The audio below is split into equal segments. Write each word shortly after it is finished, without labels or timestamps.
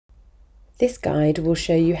This guide will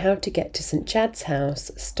show you how to get to St Chad's House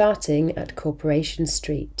starting at Corporation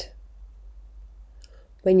Street.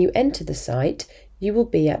 When you enter the site, you will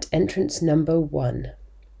be at entrance number 1.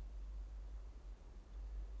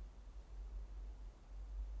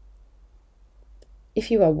 If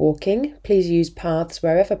you are walking, please use paths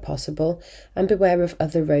wherever possible and beware of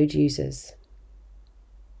other road users.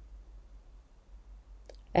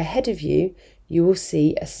 Ahead of you, you will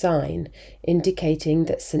see a sign indicating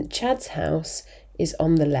that St Chad's House is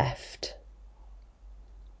on the left.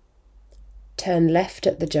 Turn left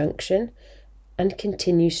at the junction and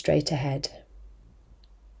continue straight ahead.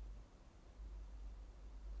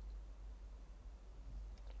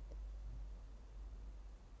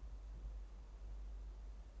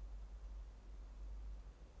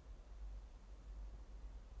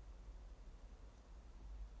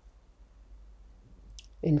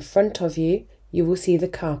 In front of you, you will see the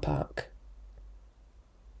car park.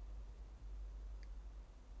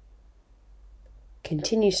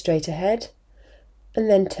 Continue straight ahead and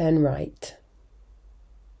then turn right.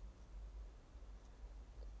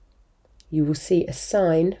 You will see a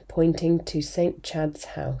sign pointing to St Chad's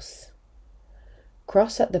House.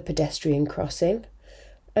 Cross at the pedestrian crossing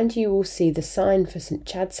and you will see the sign for St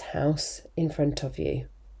Chad's House in front of you.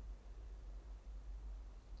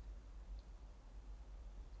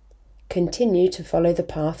 Continue to follow the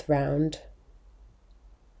path round.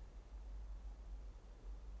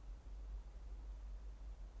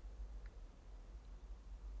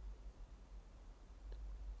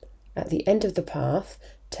 At the end of the path,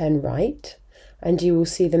 turn right and you will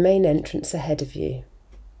see the main entrance ahead of you.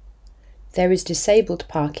 There is disabled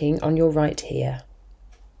parking on your right here.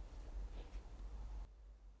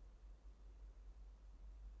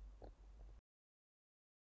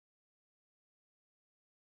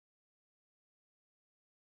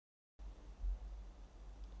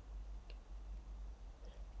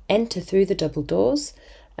 Enter through the double doors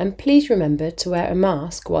and please remember to wear a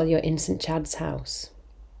mask while you're in St Chad's House.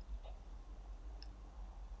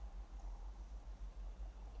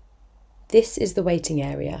 This is the waiting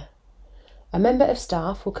area. A member of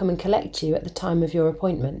staff will come and collect you at the time of your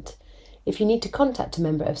appointment. If you need to contact a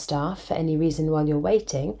member of staff for any reason while you're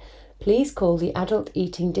waiting, please call the Adult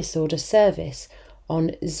Eating Disorder Service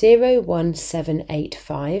on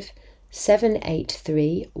 01785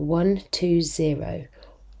 783 120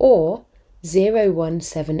 or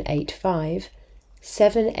 01785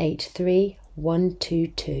 783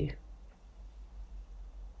 122.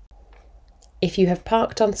 If you have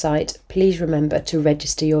parked on site, please remember to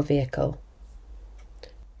register your vehicle.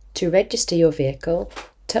 To register your vehicle,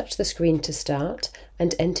 touch the screen to start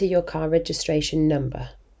and enter your car registration number.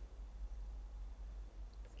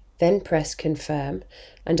 Then press confirm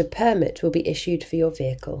and a permit will be issued for your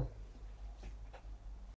vehicle.